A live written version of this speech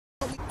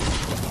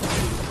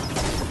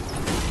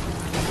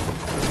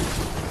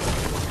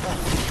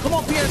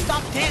up here and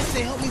stop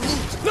dancing. Help me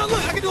loot. Look,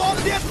 I can do all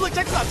the dances. Look,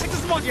 check this out. Check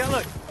this monkey out.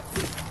 Look.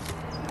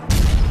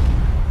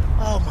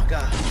 Oh my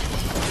God.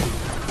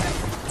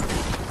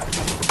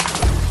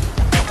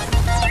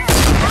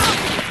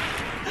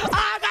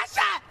 I got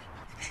shot.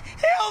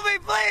 Help me,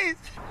 please.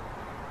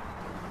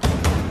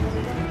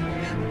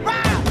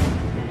 Rob,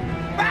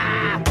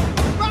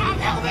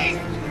 help me.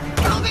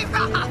 Help me,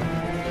 Rob.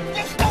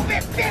 You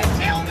stupid bitch,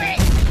 help me.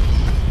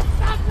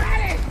 Stop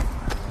running.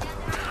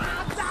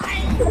 I'm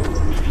dying.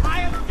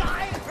 I am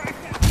dying right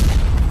now.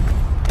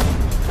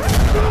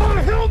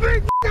 Help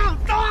me. Help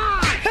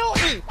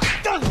me.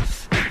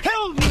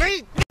 Help me.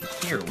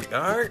 Here we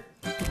are.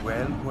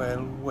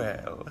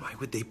 Well. Why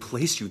would they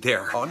place you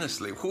there?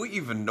 Honestly, who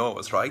even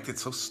knows, right?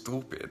 It's so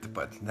stupid.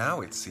 But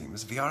now it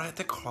seems we are at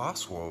the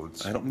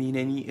crossroads. I don't mean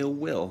any ill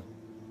will,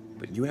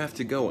 but you have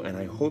to go, and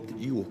I hope that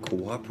you will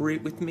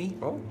cooperate with me.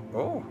 Oh,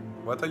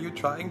 what are you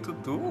trying to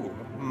do?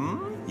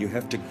 You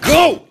have to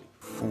go!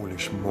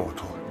 Foolish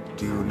mortal,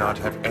 do you not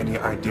have any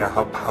idea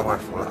how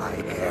powerful I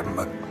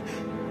am?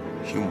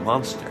 You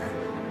monster.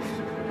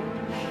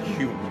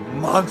 You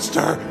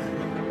monster!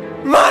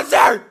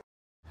 Monster!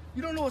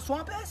 You don't know what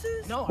swamp ass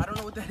is? No, I don't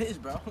know what that is,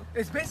 bro.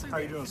 It's basically. How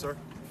you doing, sir?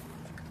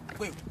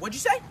 Wait, what'd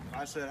you say?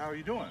 I said, how are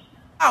you doing?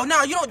 Oh,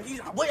 no, you don't.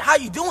 How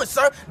you doing,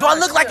 sir? Do I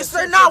look like a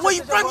sir? Nah, where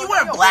you from? You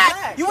wearing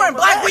black? You wearing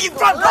black? Where you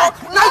from, bro?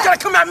 Now you gotta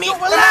come at me.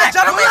 Relax,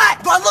 gentlemen.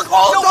 Do I look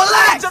old? No,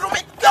 relax,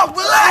 gentlemen. Yo,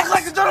 relax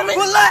like a gentleman.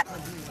 Relax.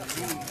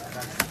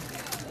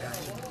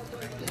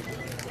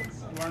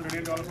 You want to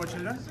donate $1 for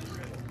children?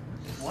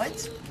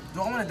 What?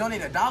 Do I want to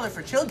donate $1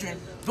 for children?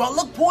 Do I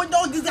look poor,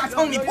 dog? This guy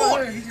telling me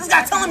poor. This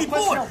guy telling me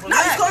poor.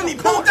 Now he's calling me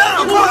poor. Calm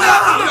down.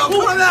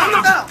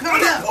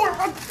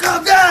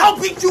 I'll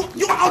beat you.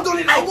 I'll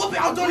donate that whooping.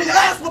 I'll donate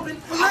that ass whooping.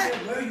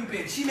 Where you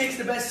been? She makes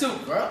the best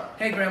soup, bro.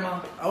 Hey,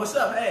 Grandma. Oh, what's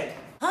up? Hey.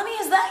 Honey,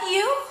 is that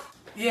you?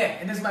 Yeah,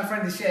 and this is my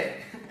friend, the Shed.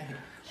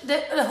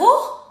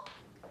 Who?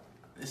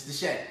 It's the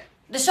Shed.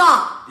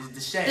 Deshaun. It's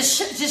the Shed.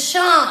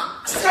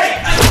 Deshaun. That's my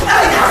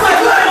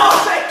grandma.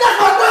 That's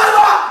my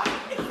grandma.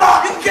 You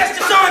can catch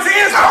Deshaun's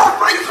hands.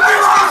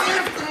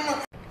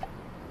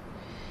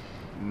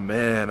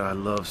 Man, I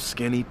love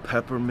skinny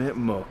peppermint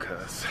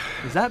mochas.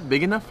 Is that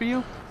big enough for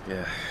you?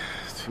 Yeah,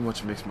 too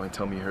much makes my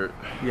tummy hurt.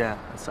 Yeah,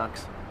 that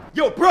sucks.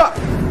 Yo, bruh!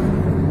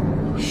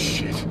 Oh,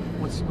 shit.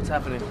 What's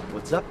happening?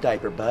 What's up,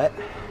 diaper butt?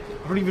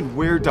 I don't even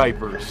wear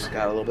diapers.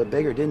 Got a little bit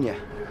bigger, didn't you?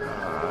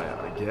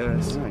 I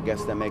guess. I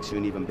guess that makes you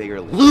an even bigger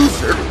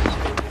loser.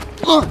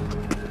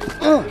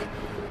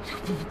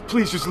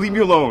 Please, just leave me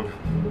alone.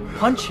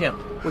 Punch him.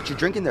 What you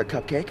drinking there,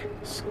 Cupcake?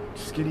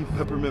 Skinny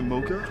peppermint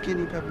mocha?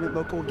 Skinny peppermint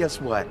mocha? Well,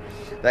 guess what?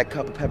 That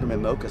cup of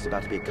peppermint mocha is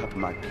about to be a cup of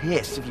my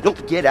piss if you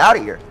don't get out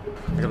of here.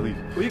 I gotta leave.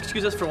 Will you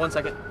excuse us for 1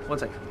 second? 1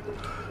 second.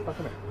 Oh,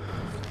 come here.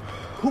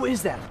 Who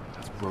is that?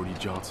 That's Brody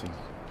Johnson.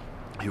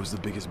 He was the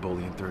biggest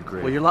bully in 3rd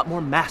grade. Well, you're a lot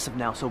more massive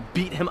now, so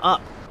beat him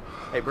up.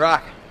 Hey,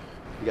 Brock.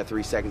 You got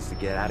 3 seconds to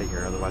get out of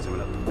here, otherwise I'm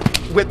gonna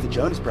whip the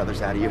Jonas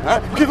Brothers out of you,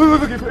 huh? Okay,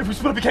 look, if we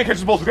split up, we can't catch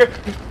the balls, okay?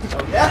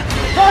 Oh, yeah?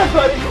 Hi,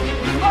 buddy!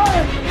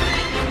 Hi!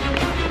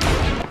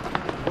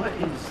 What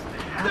is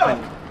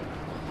happening?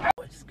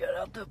 Let's get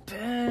out the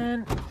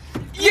pen.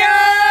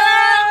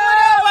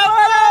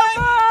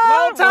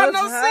 Long time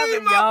no see,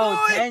 my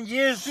boy. 10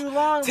 years too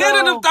long, 10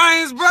 of them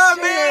things, bro,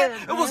 man.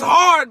 It was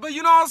hard, but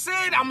you know what I'm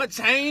saying? I'm a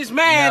changed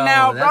man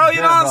now, bro.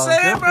 You know what I'm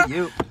saying, bro?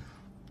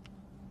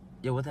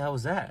 Yo, what the hell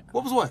was that?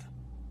 What was what?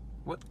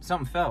 What?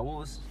 Something fell. What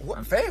was?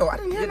 What fell? I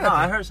didn't hear No, nothing.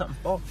 I heard something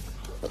fall.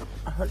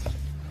 I heard.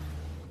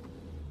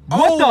 Oh,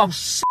 What the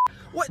shit?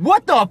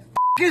 What the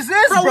is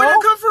this, bro? Where'd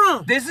it come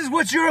from? This is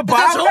what you're about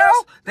That's now?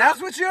 yours? That's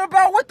what you're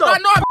about? What the? I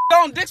know I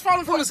on dicks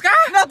falling from the sky.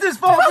 Nothing's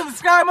falling from the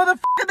sky,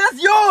 motherfucker.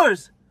 That's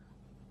yours.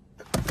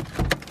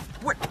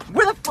 Where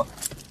the fuck?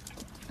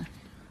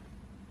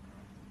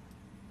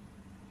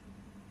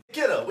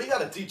 Kiddo, we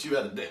gotta teach you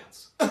how to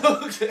dance.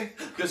 Okay?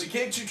 Because you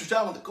can't shoot your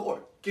shot on the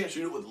court. Can't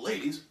shoot it with the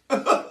ladies.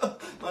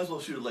 Might as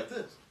well shoot it like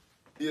this.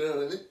 You know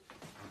what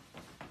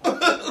I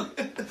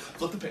mean?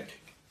 Flip the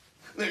pancake.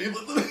 There you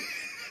flip the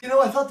You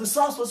know, I thought the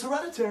sauce was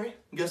hereditary.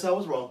 Guess I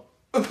was wrong.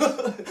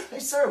 Hey,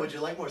 sir, would you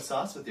like more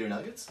sauce with your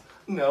nuggets?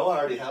 No, I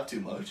already have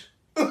too much.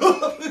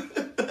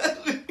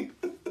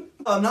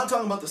 I'm not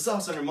talking about the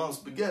sauce on your mom's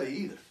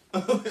spaghetti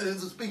either.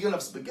 Speaking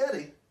of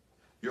spaghetti,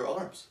 your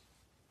arms.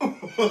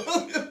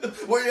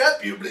 Where you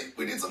at, puberty?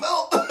 We need some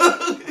help.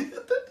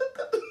 I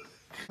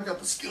got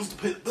the skills to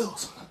pay the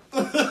bills.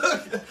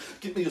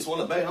 Get me just one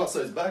of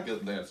Beyonce's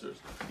backup dancers.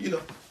 You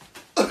know.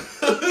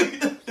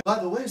 By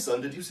the way,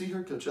 son, did you see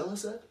her Coachella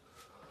set?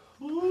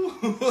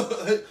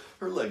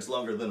 Her leg's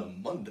longer than a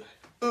Monday.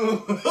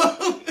 Don't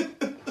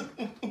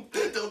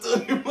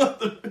tell your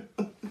mother.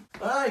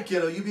 Alright,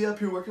 kiddo, you be up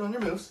here working on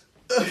your moves.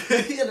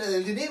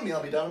 If you need me,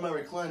 I'll be down in my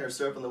recliner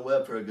surfing the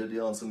web for a good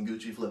deal on some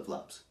Gucci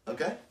flip-flops.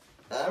 Okay?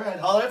 Alright,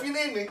 holler if you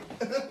need me.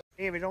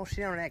 Hey, but don't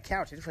sit on that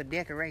couch. It's for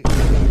decoration.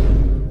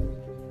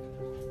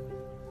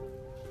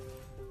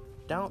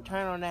 Don't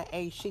turn on that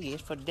AC.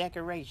 It's for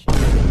decoration.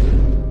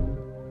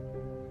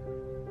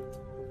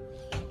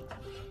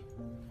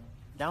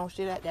 Don't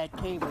sit at that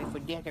table for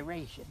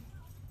decoration.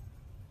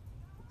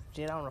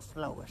 Sit on the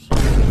floor.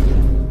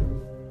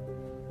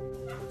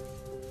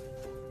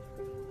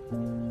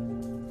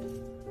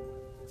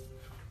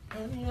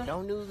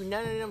 Don't use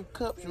none of them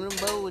cups and them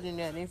bowls in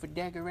there. They for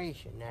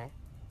decoration now.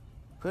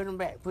 Put them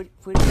back. Put it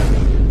back.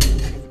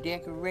 It's for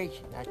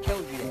decoration. I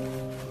told you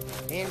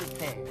that. Every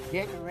time.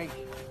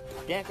 Decoration.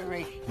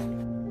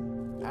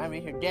 Decoration. I'm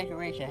in a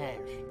decoration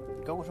house.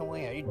 Go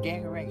somewhere. It's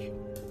decoration.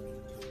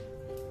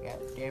 God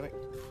damn it.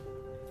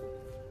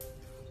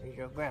 It's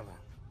your grandma.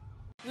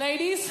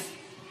 Ladies,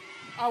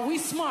 are we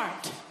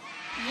smart?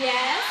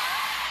 Yes.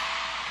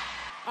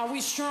 Are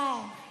we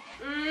strong?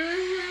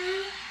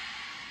 Mm-hmm.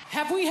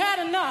 Have we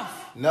had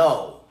enough?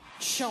 No.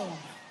 Show 'em.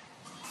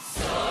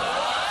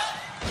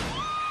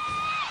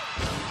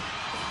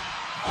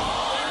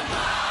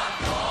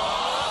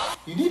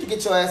 You need to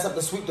get your ass up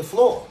and sweep the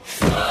floor.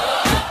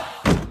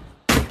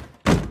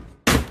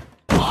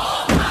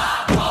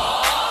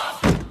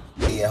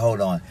 Yeah,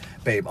 hold on.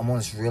 Babe, I'm on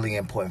this really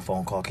important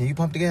phone call. Can you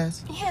pump the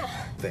gas? Yeah.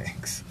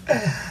 Thanks.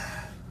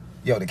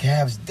 Yo, the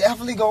Cavs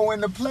definitely gonna win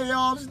the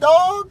playoffs,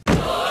 dog.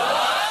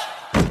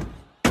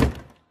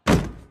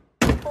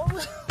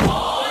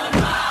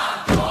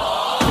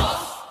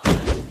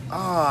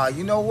 Ah,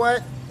 you know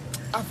what?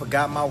 I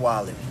forgot my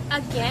wallet.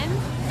 Again?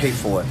 Pay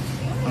for it.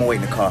 I'm gonna wait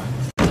in the car.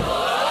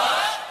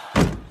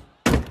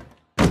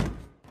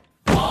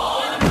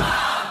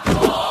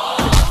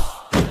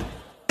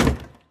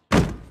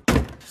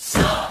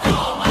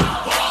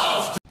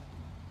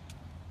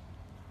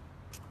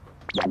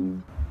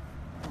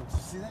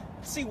 See that?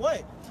 See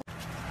what?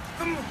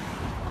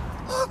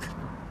 Look!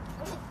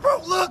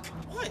 Bro, look!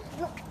 What?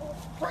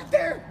 Right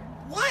there!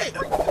 What?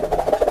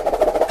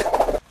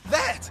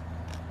 That!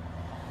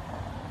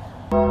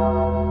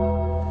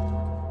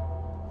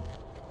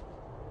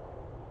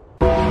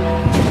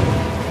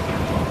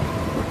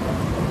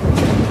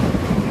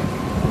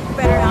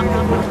 Better not be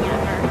looking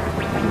at her.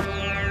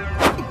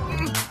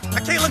 I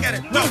can't look at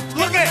it. No,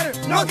 look at it.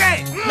 No, look at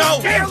it. No,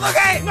 can't look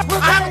at it. I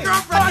have a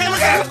girlfriend. I can't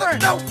look at her.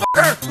 No, fuck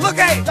her. Look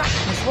at it. That's right.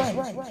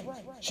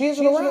 She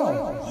isn't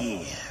around.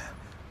 Yeah.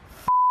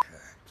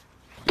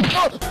 I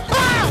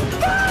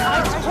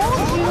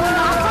told you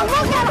not to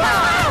look at her!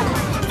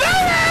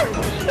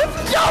 Baby! It's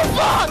your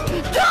fault!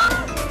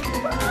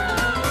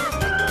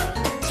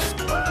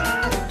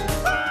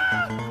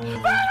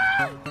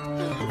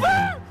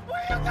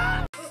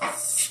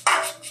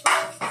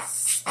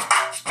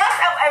 What's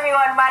up,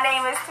 everyone? My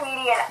name is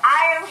Tweety, and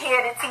I am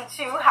here to teach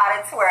you how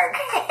to twerk.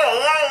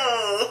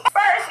 Hey!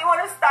 First, you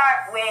want to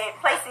start with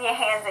placing your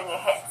hands on your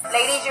hips.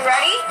 Ladies, you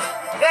ready?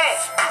 Good.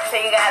 So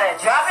you gotta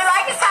drop it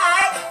like it's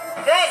hot.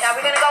 Good. Now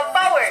we're gonna go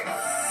forward.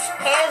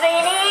 Hands on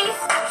your knees,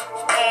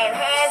 and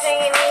hands on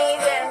your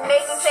knees, and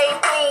make them say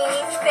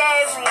please,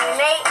 7, 8,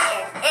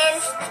 and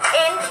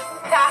in,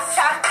 ta,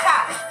 ta, ta.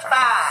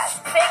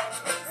 5,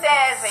 6,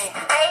 7, 8,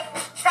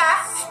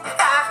 ta,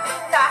 ta,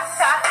 ta,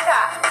 ta, ta.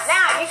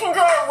 Now you can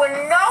do it with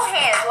no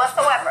hands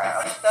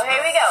whatsoever. So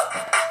here we go.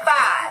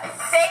 5,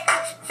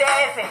 6,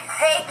 7, 8,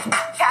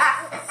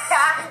 ta,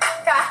 ta,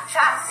 ta,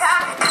 ta, ta.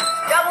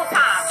 Double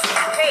time.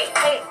 Hey,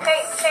 hey,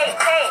 hey, hey,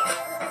 hey.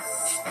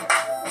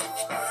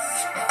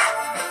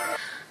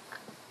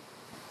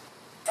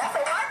 That's a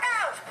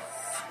workout.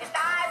 Your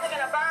thighs are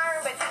gonna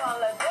burn, but you're gonna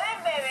look good,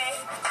 baby.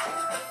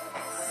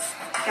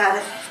 Got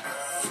it.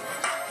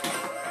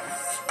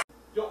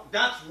 Yo,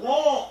 that's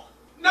wrong.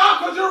 No,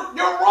 because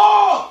you're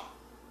wrong.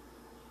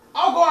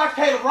 I'll go ask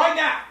Caleb right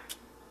now.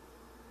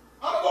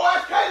 I'm gonna go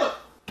ask Caleb.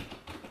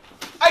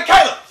 Hey,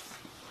 Caleb.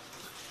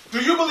 Do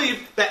you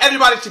believe that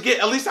everybody should get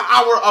at least an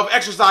hour of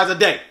exercise a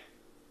day?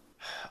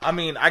 I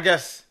mean, I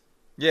guess,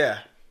 yeah,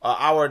 an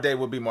hour a day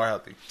would be more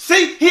healthy.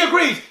 See, he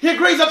agrees. He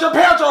agrees that your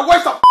parents are a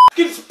waste of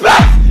fucking space.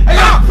 And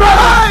your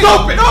parents are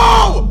stupid.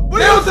 No.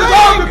 What are you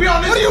saying? To be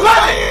on this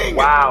planet.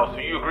 Wow, so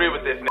you agree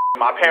with this,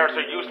 My parents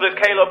are useless,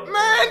 Caleb?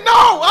 Man,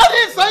 no, I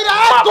didn't say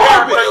that. My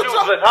parents are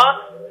useless,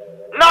 huh?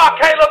 Nah,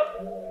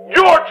 Caleb,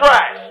 you're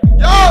trash.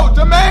 Yo,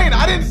 Jermaine,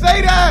 I didn't say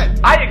that.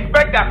 I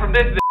expect that from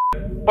this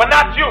but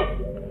not you.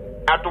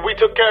 After we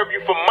took care of you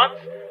for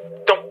months,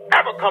 don't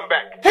ever come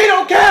back. He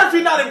don't care if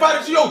he's not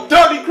invited to your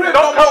dirty crib.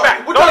 Don't come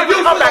back. Don't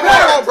even come back,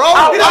 bro.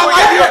 He don't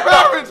like your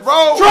parents,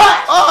 bro.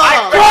 Trash.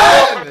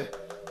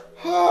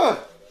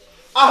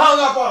 I hung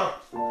up on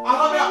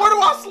him. Where do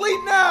I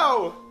sleep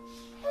now?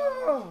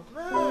 Oh,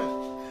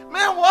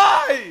 man,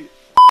 why?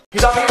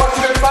 He's on me,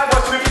 155,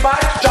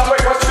 155. John Wick,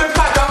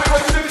 155, John Wick,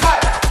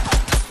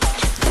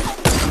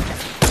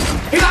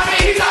 155. He's on me,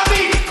 he's on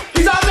me,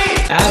 he's on me.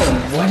 Adam,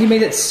 why do you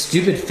make that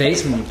stupid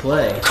face when you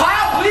play?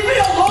 Kyle, leave me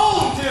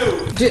alone,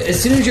 dude. Dude, as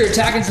soon as you're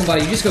attacking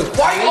somebody, you just go.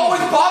 Why do you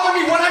always bother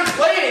me when I'm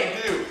playing,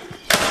 dude?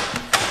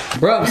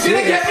 Bro, you're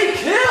gonna get me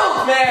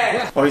killed, man.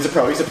 Yeah. Oh, he's a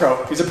pro, he's a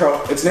pro, he's a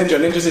pro. It's Ninja,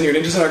 Ninja's in here,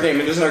 Ninja's in our game,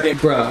 Ninja's in our game.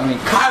 Bro, I mean.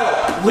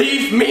 Kyle,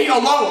 leave me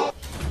alone.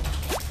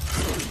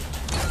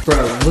 Bro,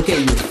 look at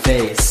your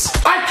face.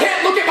 I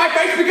can't look at my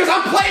face because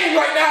I'm playing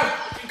right now,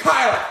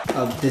 Kyle.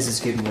 Oh, this is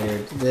getting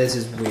weird. This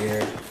is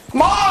weird.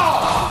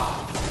 Mom!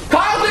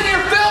 Kyle's in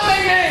here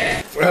filming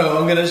me! Bro,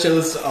 I'm gonna show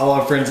this to all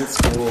our friends at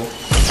school.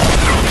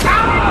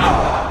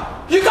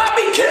 Ah! You got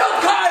me killed,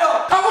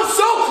 Kyle! I was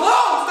so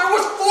close! There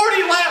was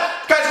 40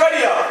 left! Guys,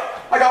 ready up!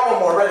 I got one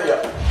more, ready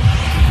up.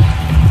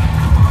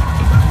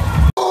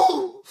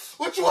 Ooh,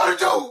 what you wanna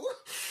do?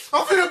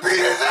 I'm finna beat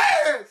his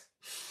ass!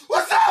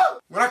 What's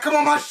up? When I come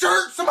on my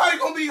shirt, somebody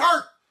gonna be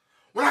hurt.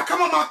 When I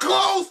come on my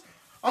clothes,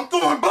 I'm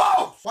throwing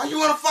balls. Why you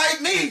wanna fight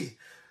me?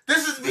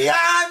 This is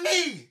beyond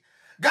me.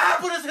 God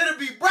put us here to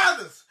be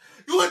brothers.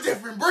 You a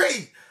different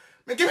breed.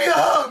 Man, give me a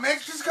hug, man.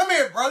 Just come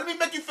here, bro. Let me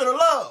make you feel the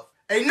love.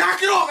 Hey,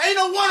 knock it off. Ain't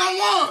no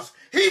one-on-ones.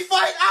 He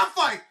fight, I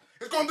fight.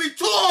 It's gonna be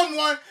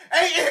 2-on-1.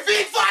 Hey, if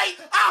he fight,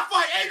 I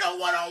fight. Ain't no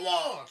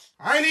one-on-ones.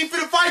 I ain't even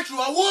finna fight you.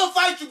 I would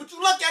fight you, but you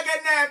lucky I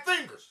got 9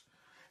 fingers.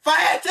 If I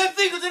had 10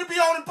 fingers, it'd be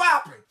on and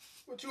popping.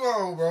 What you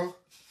on, bro?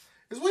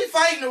 Is we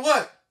fighting or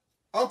what?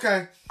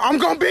 Okay. I'm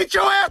gonna beat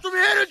your ass from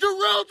here to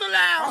Jerusalem.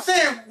 I'm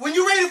saying, when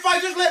you ready to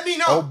fight, just let me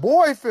know. Oh,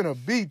 boy finna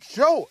beat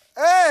your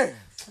ass.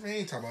 I mean, he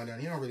ain't talking about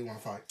nothing. You don't really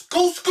want to fight.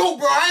 Scoot,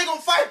 bro. I ain't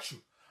gonna fight you.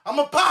 I'm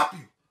gonna pop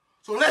you.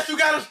 So unless you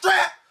got a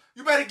strap,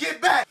 you better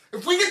get back.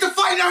 If we get to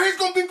fight now, here's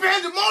gonna be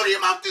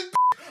pandemonium out this.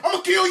 I'm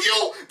gonna kill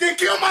you, then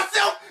kill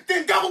myself,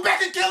 then double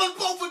back and kill us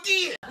both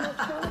again.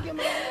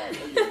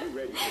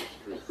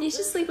 You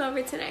should sleep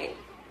over tonight.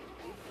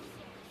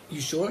 You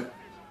sure?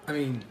 I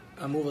mean,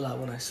 I move a lot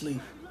when I sleep.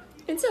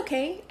 It's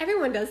okay.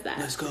 Everyone does that.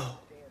 Let's go.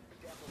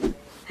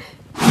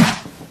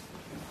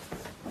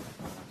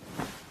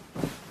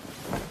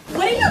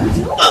 What are you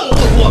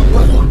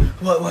doing?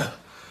 What?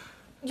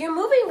 You're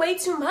moving way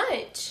too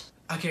much.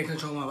 I can't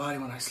control my body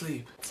when I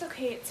sleep. It's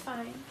okay. It's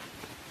fine.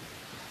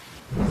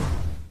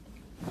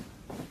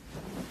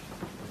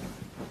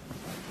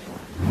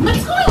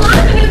 What's going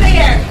on under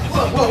there?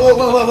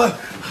 What?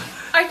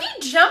 Are you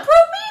jump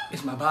roping?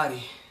 It's my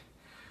body.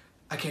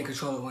 I can't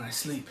control it when I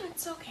sleep.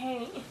 It's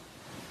okay.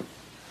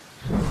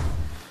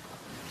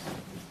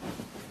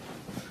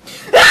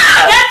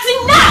 That's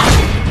enough!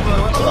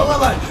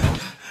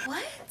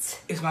 What?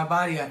 It's my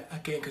body. I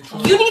can't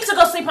control You it. need to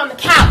go sleep on the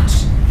couch.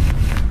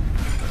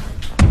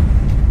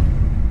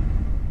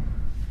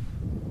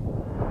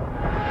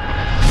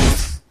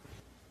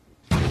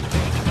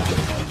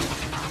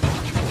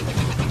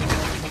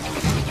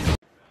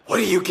 What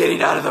are you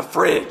getting out of the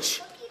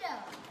fridge?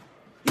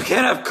 You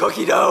can't have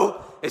cookie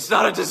dough. It's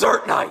not a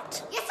dessert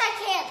night. Yes, I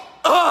can.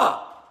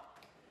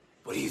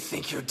 What do you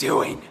think you're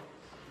doing?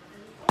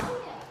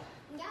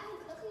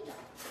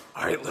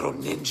 All right, little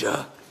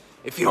ninja.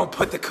 If you don't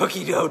put the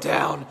cookie dough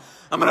down,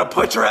 I'm gonna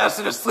put your ass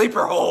in a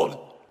sleeper hold.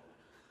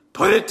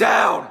 Put it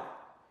down.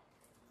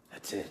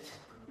 That's it.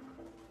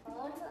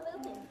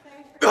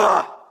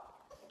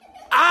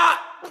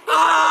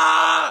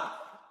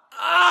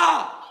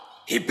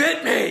 He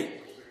bit me.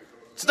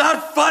 It's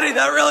not funny.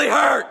 That really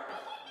hurt.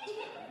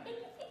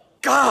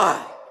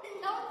 God.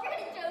 Don't try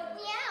to choke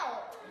me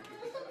out.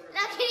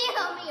 Now, can you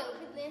help me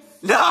open this?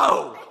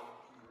 No.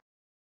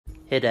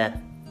 Hey,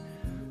 Dad.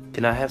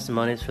 Can I have some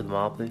monies for the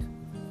mall, please?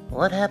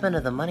 What happened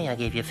to the money I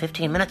gave you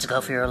 15 minutes ago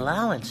for your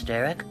allowance,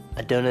 Derek?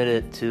 I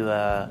donated it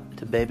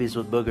to Babies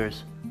with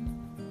Boogers.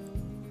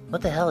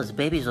 What the hell is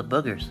Babies with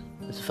Boogers?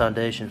 It's a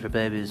foundation for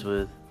babies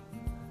with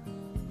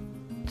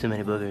too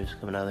many boogers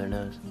coming out of their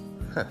nose.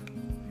 Huh.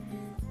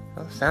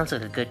 Well, sounds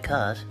like a good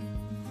cause.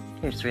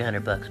 Here's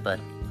 $300, bud.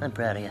 I'm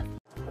proud of you.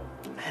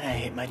 Man, I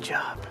hate my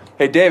job.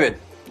 Hey, David.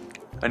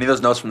 I need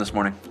those notes from this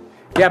morning.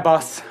 Yeah,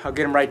 boss. I'll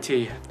get them right to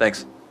you.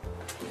 Thanks.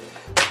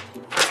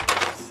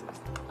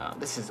 Oh,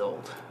 this is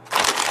old.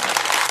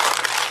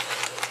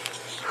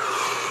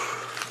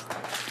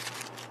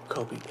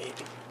 Kobe,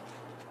 baby.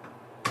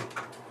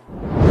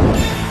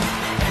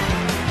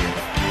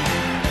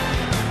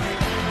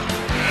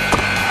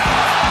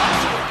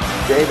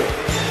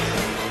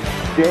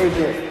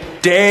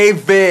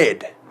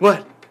 David!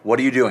 What? What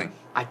are you doing?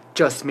 I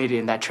just made it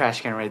in that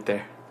trash can right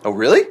there. Oh,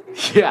 really?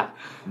 Yeah.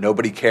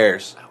 Nobody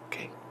cares.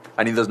 Okay.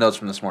 I need those notes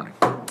from this morning.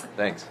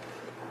 Thanks.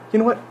 You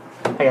know what?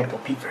 I gotta go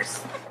pee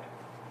first.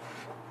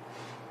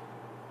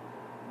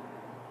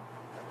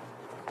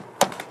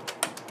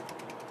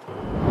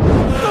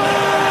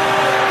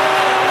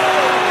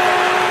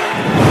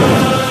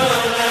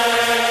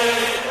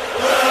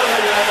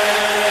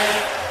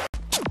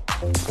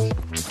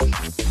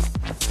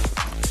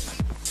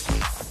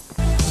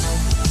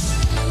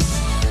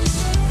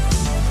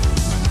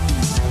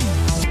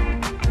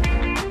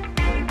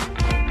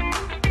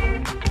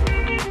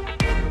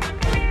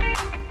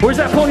 Where's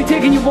that pony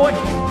taking you, boy?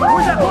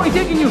 Where's that pony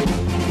taking you?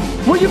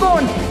 Where you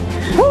going?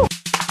 Woo!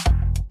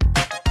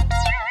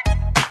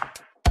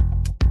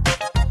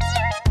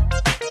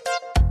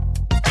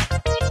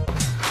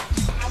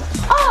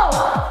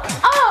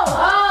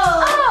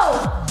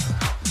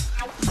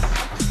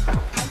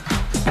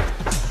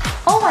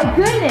 Oh my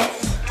goodness!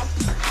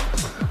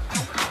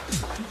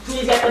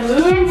 You got the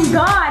moves?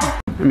 God!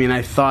 I mean,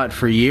 I thought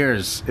for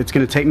years it's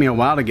gonna take me a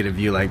while to get a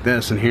view like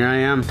this, and here I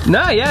am.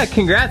 No, yeah,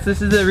 congrats.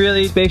 This is a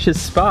really spacious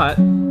spot.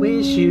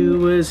 Wish you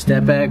would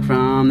step back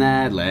from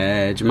that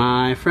ledge,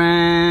 my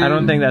friend. I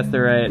don't think that's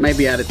the right.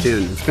 Maybe out of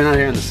tune. It's been out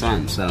here in the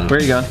sun, so. Where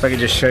are you going? If I could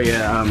just show you,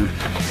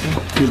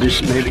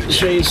 just maybe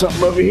show you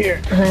something over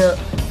here. Hang on.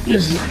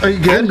 Are you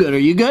good? I'm good. Are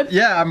you good?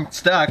 Yeah, I'm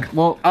stuck.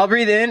 Well, I'll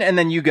breathe in and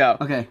then you go.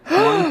 Okay.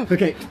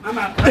 Okay. I'm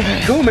out.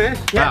 Cool, man.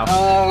 Yeah.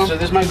 Wow. So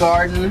this is my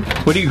garden.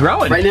 What are you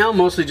growing? Right now,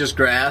 mostly just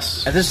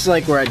grass. This is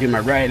like where I do my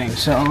writing.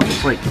 So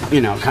it's like,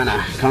 you know, kind of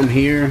come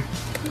here,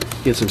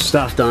 get some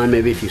stuff done.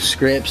 Maybe a few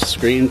scripts,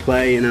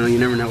 screenplay. You know, you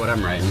never know what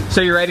I'm writing.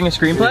 So you're writing a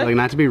screenplay? Like,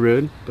 not to be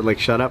rude, but like,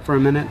 shut up for a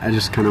minute. I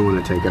just kind of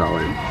want to take it all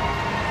in.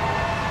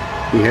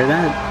 You hear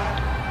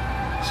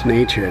that? It's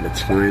nature at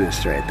its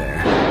finest right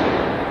there.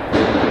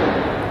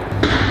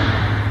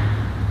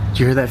 Did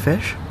you hear that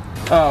fish?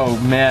 Oh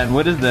man,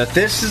 what is this?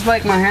 This is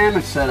like my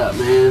hammock setup,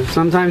 man.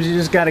 Sometimes you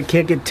just gotta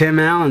kick it Tim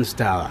Allen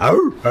style.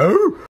 Oh,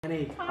 oh.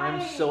 Annie,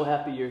 I'm so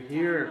happy you're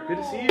here. Good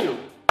to see you.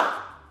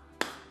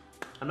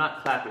 I'm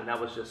not clapping.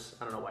 That was just,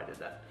 I don't know why I did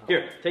that.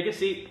 Here, take a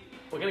seat.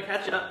 We're gonna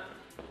catch up.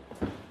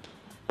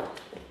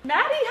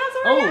 Maddie,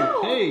 how's Ariel?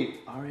 Oh, hey.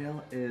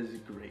 Ariel is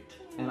great.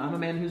 And I'm a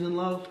man who's in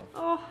love.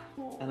 Oh.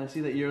 And I see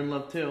that you're in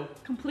love too.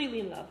 Completely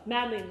in love.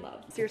 Madly in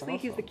love. Seriously,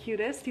 he's the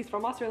cutest. He's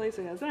from Australia,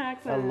 so he has an I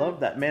accent. love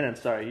that. Man, I'm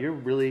sorry. You're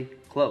really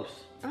close.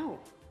 Oh.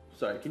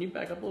 Sorry, can you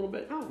back up a little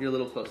bit? Oh. You're a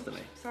little close to me.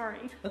 Sorry.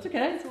 That's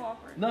okay. It's so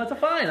awkward. No, it's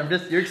fine. I'm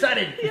just, you're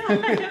excited.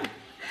 Yeah.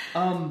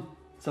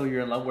 So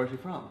you're in love. Where's he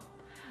from?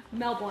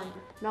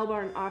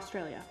 Melbourne,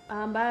 Australia.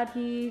 But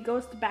he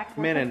goes back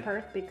and forth to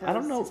Perth because I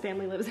don't know. his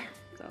family lives there.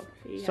 So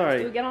he Sorry.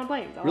 has to get on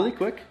planes. Really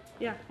quick?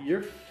 Yeah.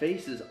 Your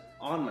face is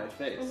on my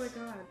face. Oh my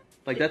god.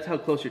 Like, that's how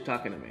close you're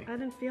talking to me. I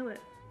didn't feel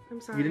it. I'm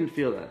sorry. You didn't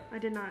feel that? I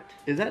did not.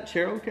 Is that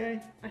chair okay?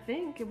 I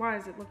think. Why?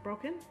 Does it look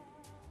broken?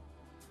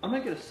 I'm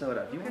gonna get a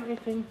soda. Do you want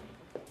anything?